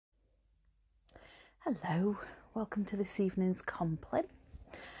Hello, welcome to this evening's compline.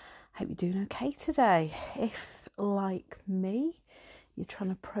 Hope you're doing okay today. If, like me, you're trying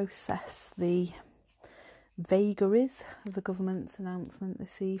to process the vagaries of the government's announcement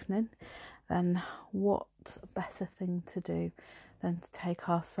this evening, then what better thing to do than to take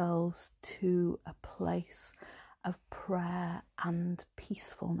ourselves to a place of prayer and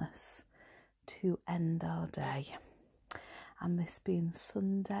peacefulness to end our day. And this being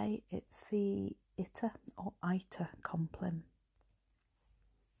Sunday, it's the Ita or Ita compline.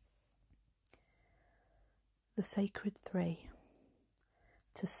 The sacred three: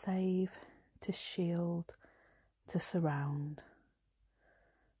 to save, to shield, to surround.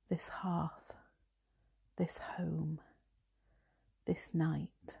 This hearth, this home, this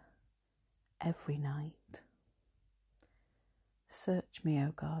night, every night. Search me,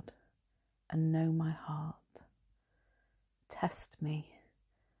 O God, and know my heart. Test me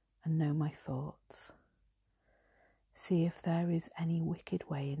and know my thoughts. See if there is any wicked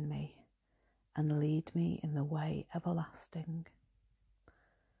way in me, and lead me in the way everlasting.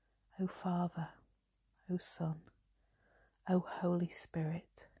 O Father, O Son, O Holy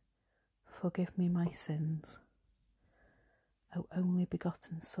Spirit, forgive me my sins. O only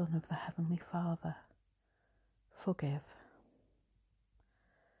begotten Son of the Heavenly Father, forgive.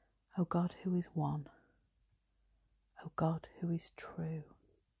 O God who is one, O God who is true,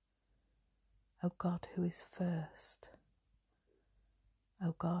 O God who is first,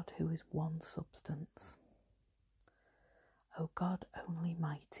 O God who is one substance, O God only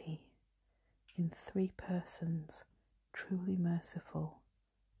mighty, in three persons, truly merciful,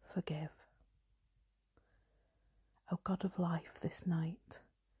 forgive. O God of life this night,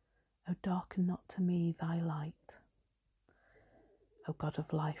 O darken not to me thy light. O God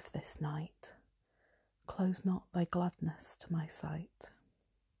of life this night, close not thy gladness to my sight.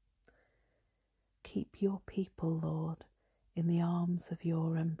 Keep your people, Lord, in the arms of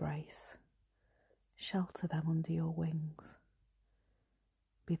your embrace. Shelter them under your wings.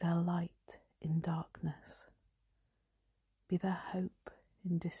 Be their light in darkness. Be their hope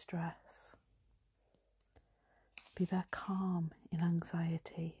in distress. Be their calm in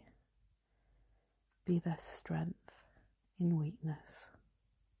anxiety. Be their strength in weakness.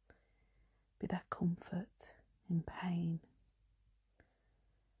 Be their comfort in pain.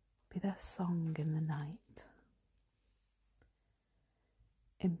 Be their song in the night.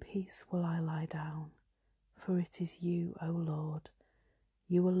 In peace will I lie down, for it is you, O Lord,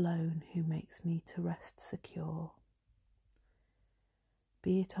 you alone who makes me to rest secure.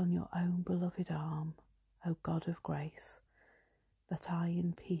 Be it on your own beloved arm, O God of grace, that I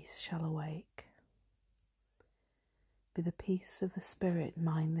in peace shall awake. Be the peace of the Spirit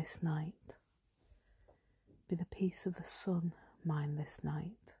mine this night. Be the peace of the Son mine this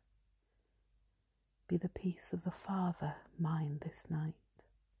night. Be the peace of the Father mine this night.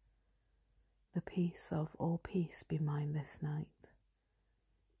 The peace of all peace be mine this night.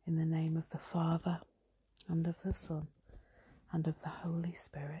 In the name of the Father, and of the Son, and of the Holy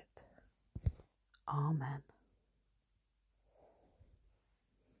Spirit. Amen.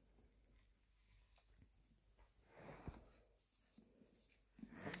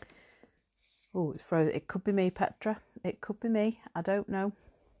 Oh, it's frozen. It could be me, Petra. It could be me. I don't know.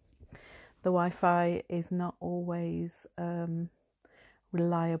 The Wi-Fi is not always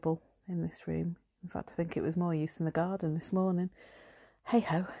reliable in this room. In fact, I think it was more use in the garden this morning. Hey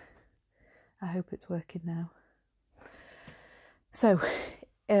ho. I hope it's working now. So,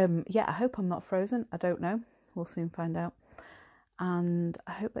 I hope I'm not frozen. I don't know. We'll soon find out. And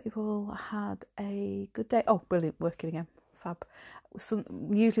I hope that you've all had a good day. Oh, brilliant. Working again. Fab.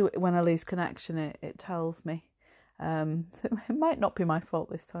 Usually when I lose connection, it tells me. So it might not be my fault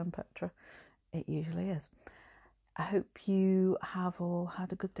this time, Petra. It usually is. I hope you have all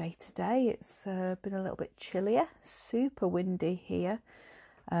had a good day today. It's been a little bit chillier, super windy here.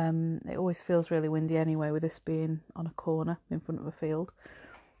 It always feels really windy anyway, with this being on a corner in front of a field.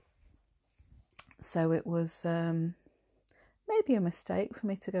 So it was maybe a mistake for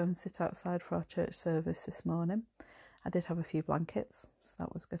me to go and sit outside for our church service this morning. I did have a few blankets, so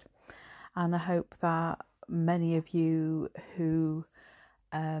that was good. And I hope that many of you who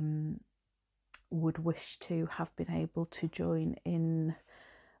would wish to have been able to join in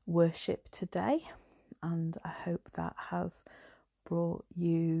worship today, and I hope that has brought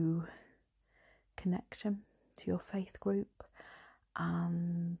you connection to your faith group,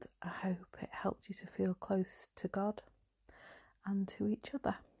 and I hope it helped you to feel close to God and to each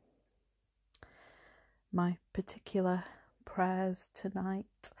other. My particular prayers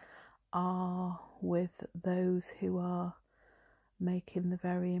tonight are with those who are making the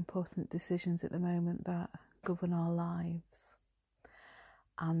very important decisions at the moment that govern our lives.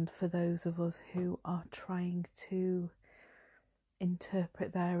 And for those of us who are trying to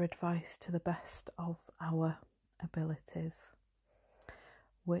interpret their advice to the best of our abilities,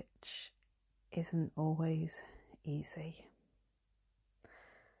 which isn't always easy.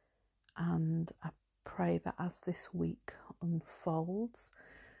 And I pray that as this week unfolds,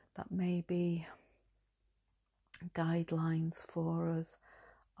 that maybe guidelines for us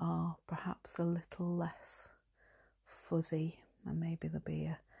are perhaps a little less fuzzy, and maybe there'll be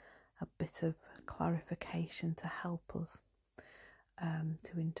a bit of clarification to help us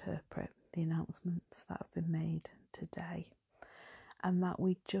to interpret the announcements that have been made today, and that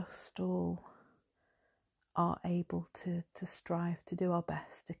we just all are able to strive to do our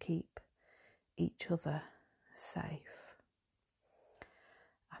best to keep each other safe.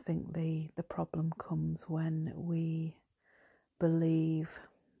 I think the problem comes when we believe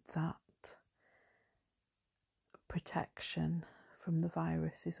that protection from the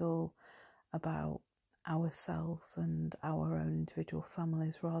virus is all about ourselves and our own individual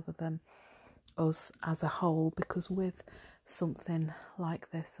families rather than us as a whole, because with something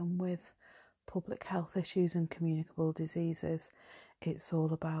like this and with public health issues and communicable diseases, it's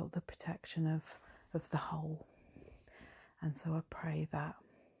all about the protection of the whole. And so I pray that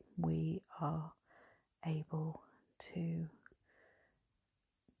we are able to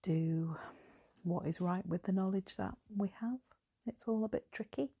do what is right with the knowledge that we have. It's all a bit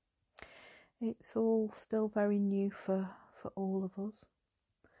tricky. It's all still very new for all of us.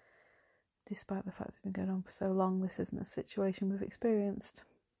 Despite the fact it's been going on for so long, this isn't a situation we've experienced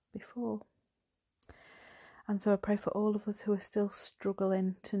before. And so I pray for all of us who are still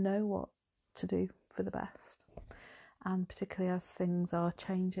struggling to know what to do for the best. And particularly as things are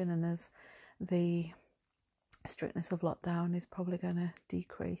changing and as the strictness of lockdown is probably going to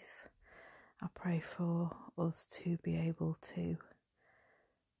decrease, I pray for us to be able to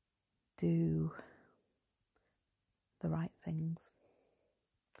do the right things.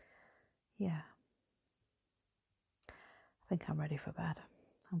 Yeah. I think I'm ready for bed.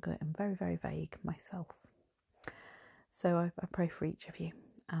 I'm very, very vague myself. So I pray for each of you,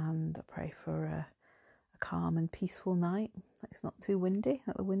 and I pray for a calm and peaceful night. That it's not too windy,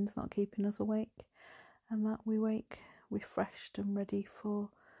 that the wind's not keeping us awake, and that we wake refreshed and ready for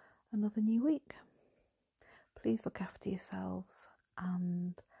another new week. Please look after yourselves,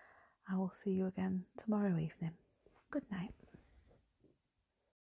 and I will see you again tomorrow evening. Good night.